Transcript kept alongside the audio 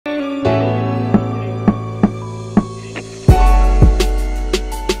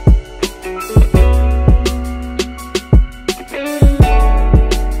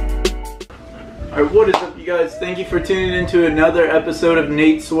for tuning into another episode of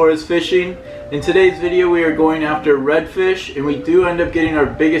Nate Suarez Fishing. In today's video we are going after redfish, and we do end up getting our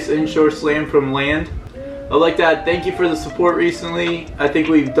biggest inshore slam from land. I'd like to add thank you for the support recently. I think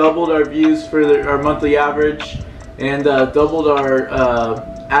we've doubled our views for our monthly average, and doubled our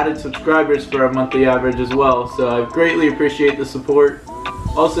added subscribers for our monthly average as well. So I greatly appreciate the support.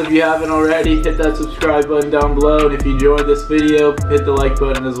 Also, if you haven't already, hit that subscribe button down below, and if you enjoyed this video, hit the like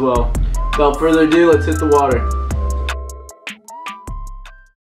button as well. Without further ado, let's hit the water.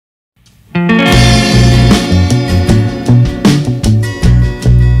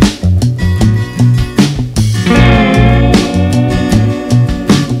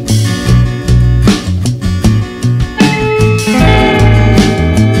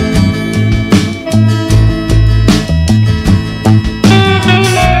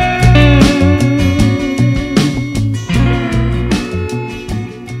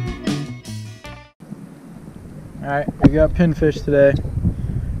 Alright, we got pinfish today.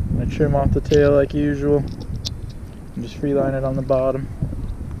 I'm going to trim off the tail like usual and just free line it on the bottom.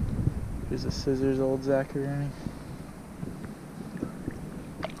 Here's the scissors old Zachary.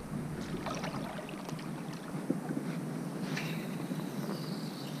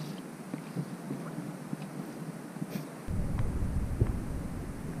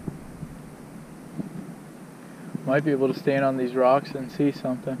 Might be able to stand on these rocks and see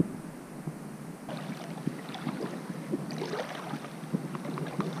something.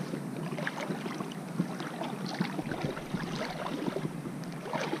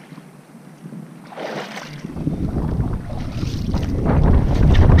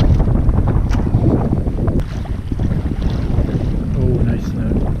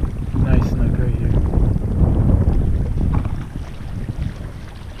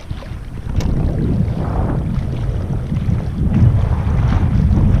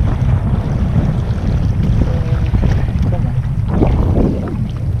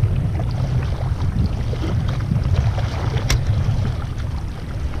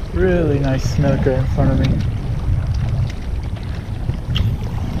 Really nice snook right in front of me.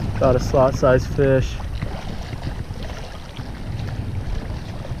 Got a slot sized fish.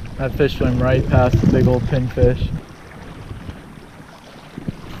 That fish swam right past the big old pinfish.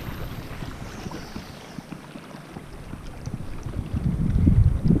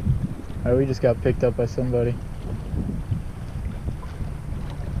 Alright, we just got picked up by somebody.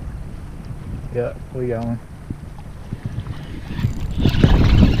 Yeah, we got one.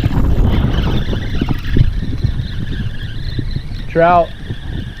 Trout.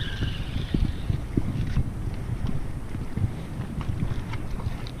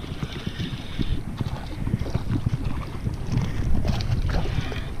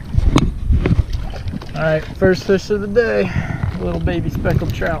 Alright, first fish of the day, a little baby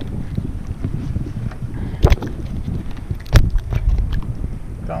speckled trout.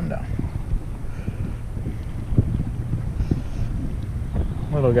 Calm down.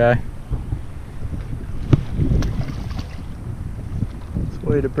 Little guy.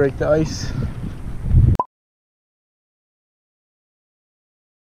 Way to break the ice.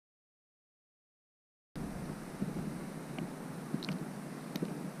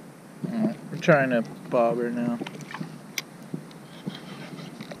 We're trying to bobber now.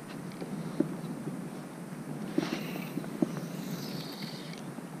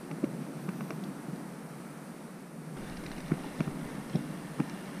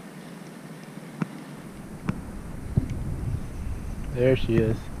 There she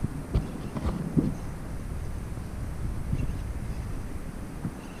is.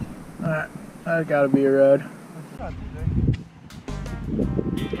 Alright, that gotta be a red.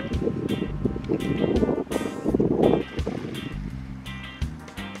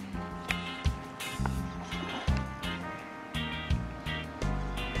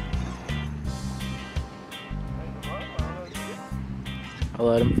 I'll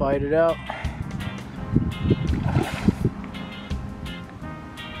let him fight it out.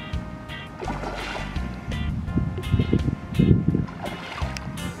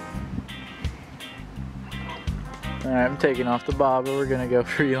 Alright, I'm taking off the bobber. We're gonna go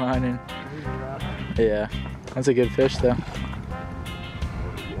free lining. Yeah, that's a good fish though.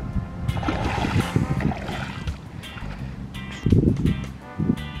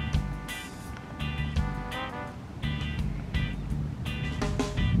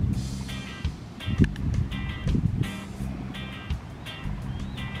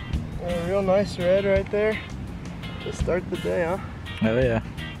 A real nice red right there to start the day, huh? Oh yeah.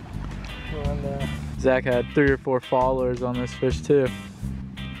 And, Zach had 3 or 4 followers on this fish too.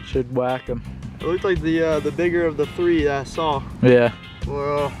 Should whack him. it looked like the bigger of the 3 that I saw. Yeah.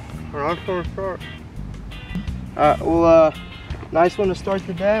 Well, around 4 short. Alright, well, nice one to start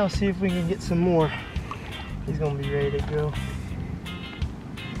the day. I'll see if we can get some more. He's gonna be ready to go.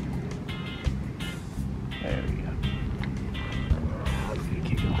 There we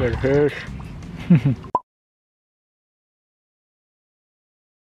go. Good fish.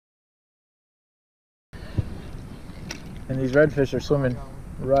 And these redfish are swimming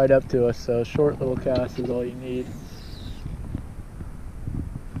right up to us, so short little cast is all you need.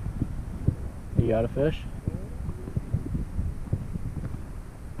 You got a fish?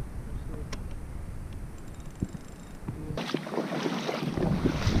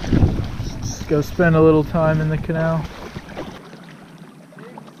 Let's go spend a little time in the canal.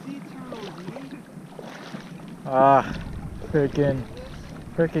 Ah, frickin'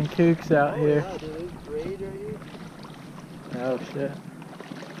 kooks out here. Oh shit.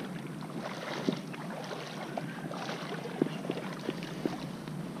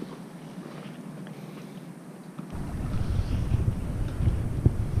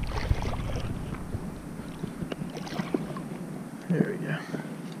 There we go.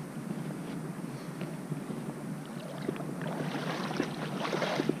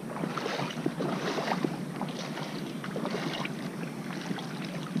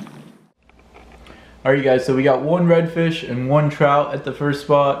 Alright guys, so we got one redfish and one trout at the first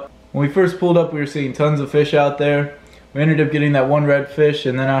spot. When we first pulled up, we were seeing tons of fish out there. We ended up getting that one redfish,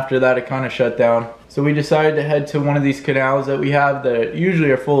 and then after that it kind of shut down. So we decided to head to one of these canals that we have that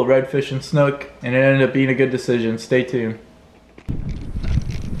usually are full of redfish and snook, and it ended up being a good decision. Stay tuned.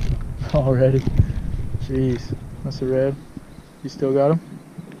 Already? Jeez, that's a red. You still got him?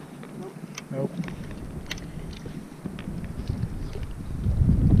 Nope.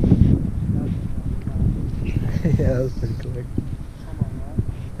 Yeah, that was pretty quick.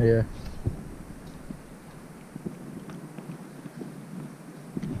 Yeah.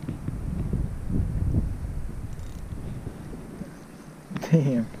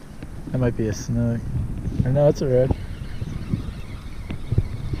 Damn. That might be a snook. Or no, it's a red.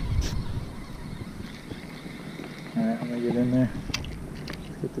 Alright, I'm gonna get in there.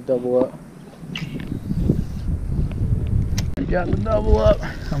 Let's get the double up. I got the double up.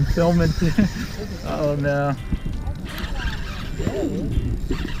 I'm filming too. Oh no.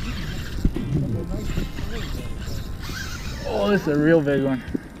 Oh, this is a real big one.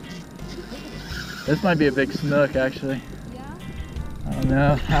 This might be a big snook actually. Yeah? I don't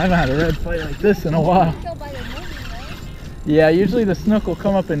know. I haven't had a red fight like this in a while. Yeah, usually the snook will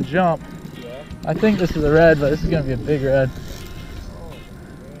come up and jump. I think this is a red, but this is gonna be a big red.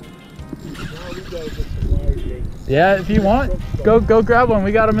 Yeah, if you want, go grab one.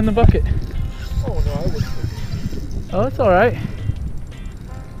 We got them in the bucket. Oh no, I wouldn't. Oh, it's all right.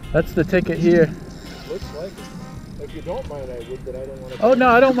 That's the ticket here. Looks like it. If you don't mind, I would, but I don't want to. Oh no,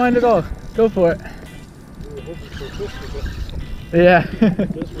 I don't mind at all. Go for it. We were hoping for fish for this. Yeah.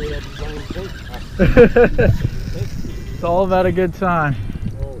 This way I'll be buying fish. It's all about a good time.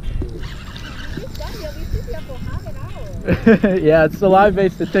 Oh, shoot. Yeah, it's the live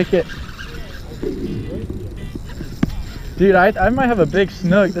bait's the ticket. Dude, I might have a big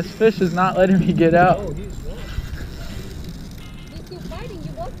snook. This fish is not letting me get out. Oh, he's not. You're still fighting.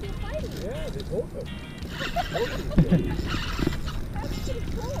 You both still fighting. Yeah, they both are. That's pretty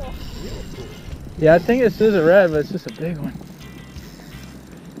cool. Yeah, I think this is a red, but it's just a big one.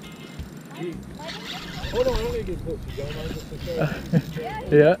 Hold on, I'm gonna get close. You don't mind just a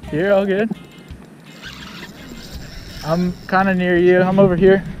second? Yeah, you're all good. I'm kind of near you. I'm over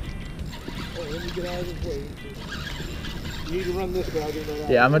here. Oh, let me get out of his way. You need to run this way. I'll get right out.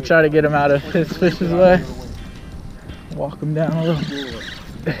 Yeah, I'm gonna try to get him out of his fish's way. Walk him down a little.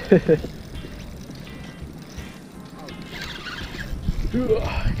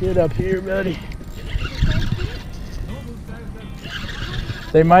 Get up here, buddy.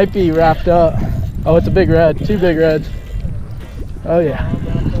 They might be wrapped up. Oh, it's a big red. Two big reds. Oh yeah.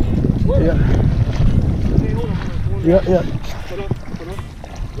 Yep. Yep, yep.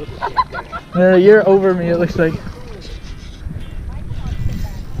 No, you're over me, it looks like.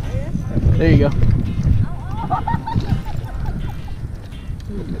 There you go.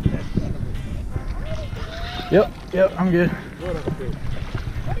 Yep, yep, I'm good.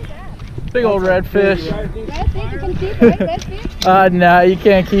 Big old redfish. Redfish, you can keep, right? Redfish? Nah, you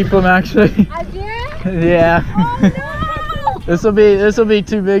can't keep them actually. Again? Yeah. Oh no! This'll be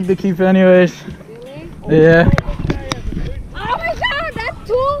too big to keep anyways. Really? Yeah. Oh my god, that's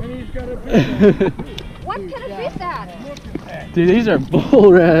two? What kind of fish is that? Dude, these are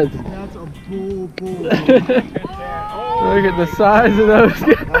bull reds. That's a bull. Look at the size of those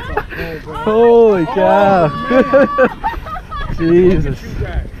guys. Holy cow. Jesus.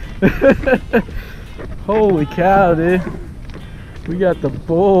 Holy cow, dude. We got the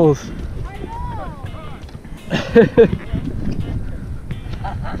bulls.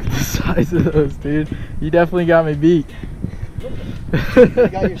 The size of those, dude. You definitely got me beat. You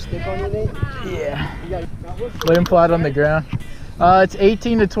got your stick on your Nate? Yeah. Lay them flat on the ground. It's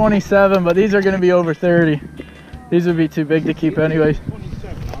 18 to 27, but these are going to be over 30. These would be too big to keep anyways.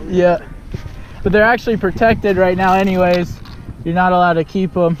 Yeah. But they're actually protected right now anyways. You're not allowed to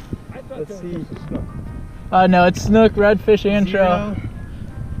keep them. Let's see. No, it's Snook, Redfish, and Trout.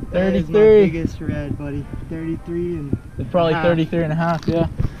 33. That is my biggest red, buddy. 33 and It's probably 33 and a half, yeah.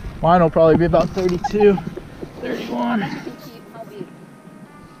 Mine will probably be about 32, 31.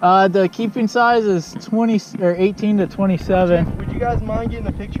 The keeping size is 20 or 18 to 27. Would you guys mind getting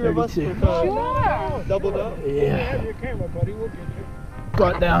a picture 32. Of us? With, Sure. Doubled up? Yeah. Have your camera, buddy. We'll get you.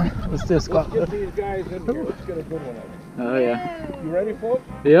 Squat down. Let's do a squat. Let's get these guys in here. Let's get a good one of them. Oh yeah. You ready, folks?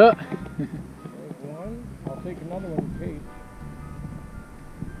 Yeah. There's one. I'll take another one, Kate.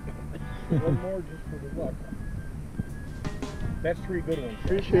 One more just for the luck. That's 3 good ones.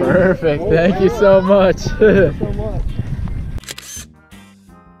 Appreciate it. Perfect. Thank you so much. Thank you so much.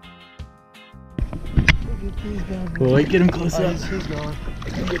 Well, wait, get him close up. He's going.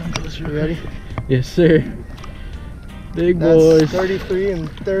 Get him closer. You ready? Yes, sir. Big That's boys. 33 and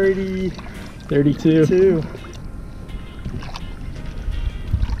 32.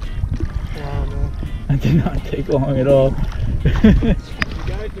 Wow, man. That did not take long at all. You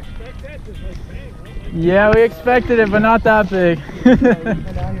guys expect that? Just like bang, right? Yeah, we expected it, but not that big. We've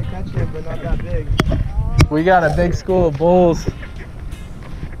been out here catching it, but not that big. We got a big school of bulls.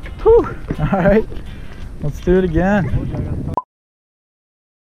 Whew. All right, let's do it again.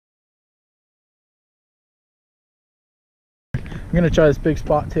 I'm gonna try this big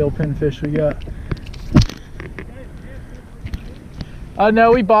spot tail pinfish we got.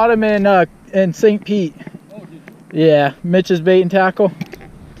 No, we bought him in St. Pete. Yeah, Mitch's bait and tackle.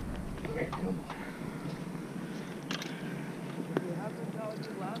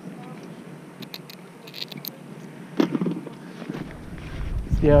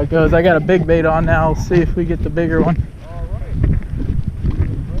 See how it goes. I got a big bait on now. Let's see if we get the bigger one.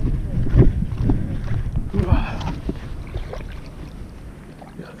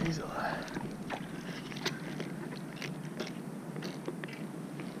 Got these alive.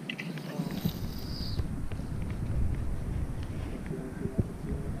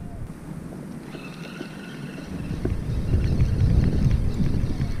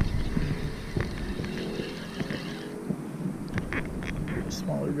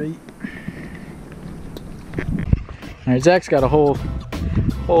 Smaller bait. Alright, Zach's got a whole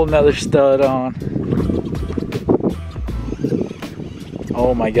nother stud on.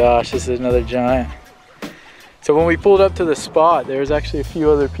 Oh my gosh, this is another giant. So when we pulled up to the spot, there was actually a few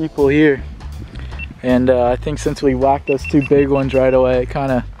other people here. And I think since we whacked those 2 big ones right away, it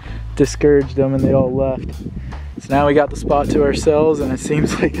kind of discouraged them and they all left. So now we got the spot to ourselves, and it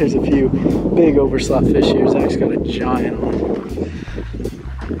seems like there's a few big overslot fish here. Zach's got a giant on.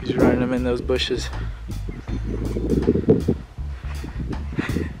 He's running them in those bushes.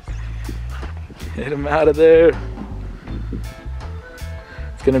 Get him out of there.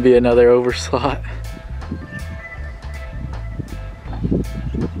 It's gonna be another overslot.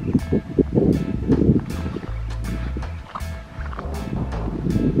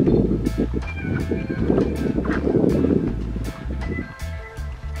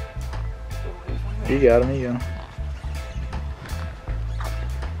 You got him, you got him.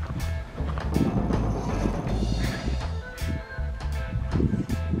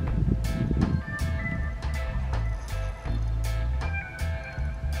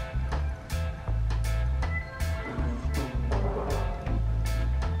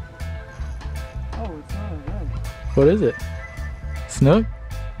 Oh, it's not a red. What is it? Snook?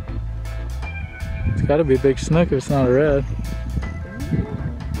 It's gotta be a big snook if it's not a red.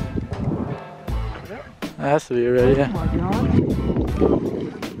 That has to be a red, yeah. Oh my god.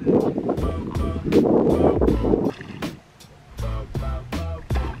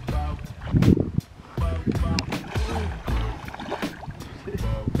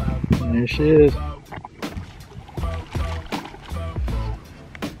 There she is.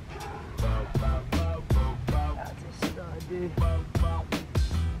 That's a stud, dude.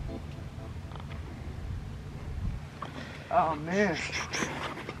 Oh man.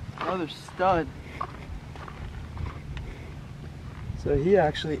 Another stud. So he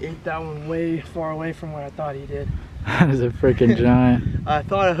actually ate that one way far away from where I thought he did. That is a freaking giant. I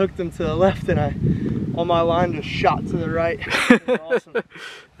thought I hooked him to the left and on my line just shot to the right. Awesome.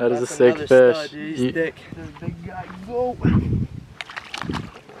 That is a That's sick another fish. Stud, dude. He's thick. This big guy, go. Oh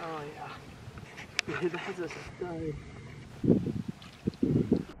yeah. That's a stud.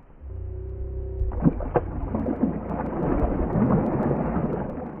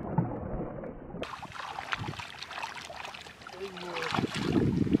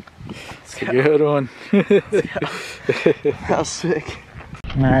 It's a good one. How sick.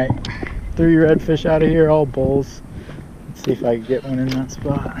 Alright, 3 redfish out of here, all bulls. Let's see if I can get one in that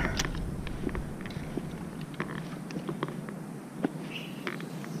spot.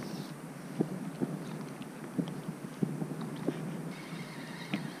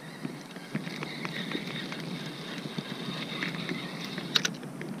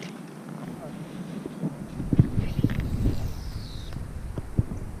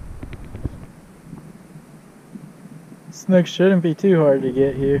 Snook shouldn't be too hard to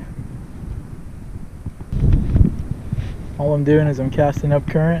get here. All I'm doing is I'm casting up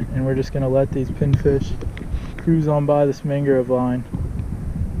current, and we're just going to let these pinfish cruise on by this mangrove line.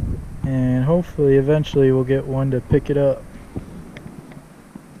 And hopefully eventually we'll get one to pick it up.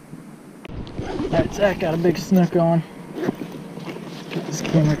 Alright, Zach got a big snook on. Get this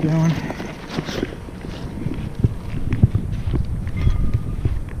camera going.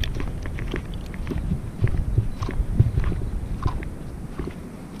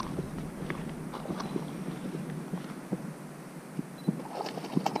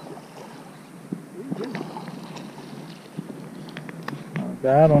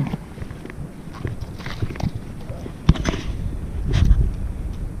 Bad one.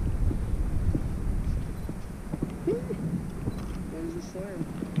 There's the slam.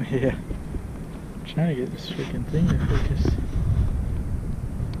 Yeah. I'm trying to get this freaking thing to focus.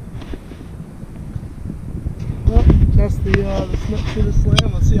 Well, that's the snook to the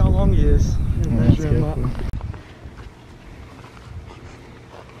slam. Let's see how long he is. Measure him up.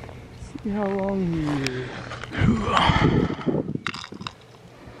 See how long he is.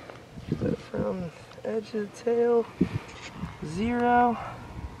 From edge of the tail, 0,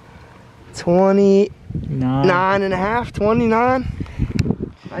 29 and a half, 29.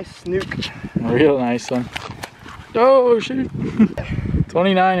 Nice snook. Real nice one. Oh shoot.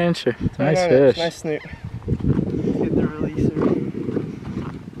 29 incher. Nice fish. Nice snook. Get the releaser.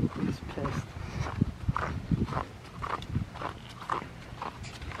 He's pissed.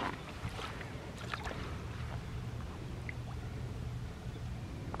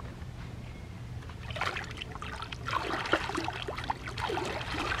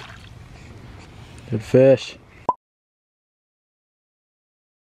 Good fish.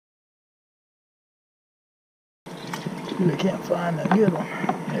 I can't find that good one.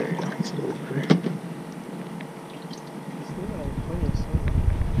 There we go. It's a little better.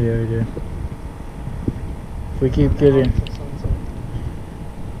 Yeah, we do. If we keep getting,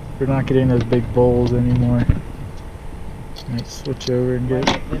 we're not getting those big bowls anymore. Might switch over and get.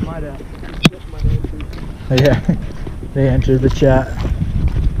 They might have. Yeah, they entered the chat.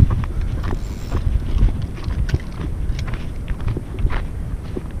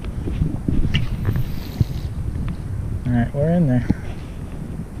 Alright, we're in there.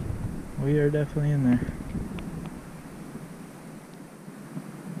 We are definitely in there.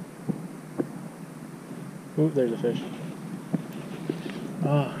 Ooh, there's a fish.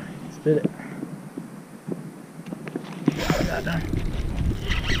 Oh, spit it. Oh, got done.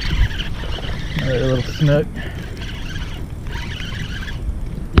 Another little snook.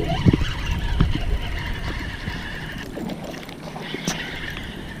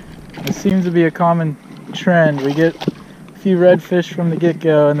 It seems to be a common trend. We get a few redfish from the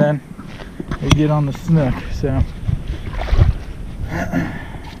get-go, and then we get on the snook. So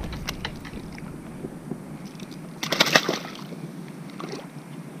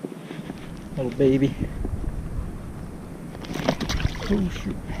little baby. Oh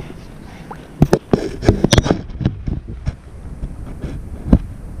shoot.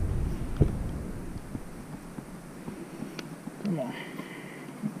 Come on.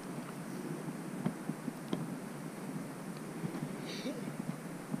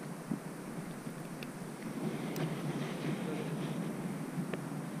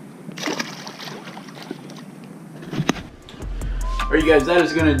 Alright guys, that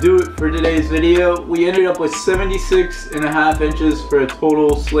is going to do it for today's video. We ended up with 76.5 inches for a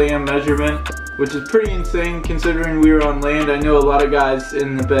total slam measurement, which is pretty insane considering we were on land. I know a lot of guys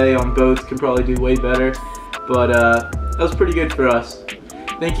in the bay on boats could probably do way better, but that was pretty good for us.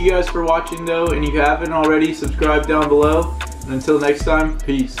 Thank you guys for watching though, and if you haven't already, subscribe down below. And until next time,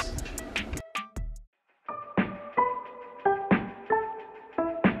 peace.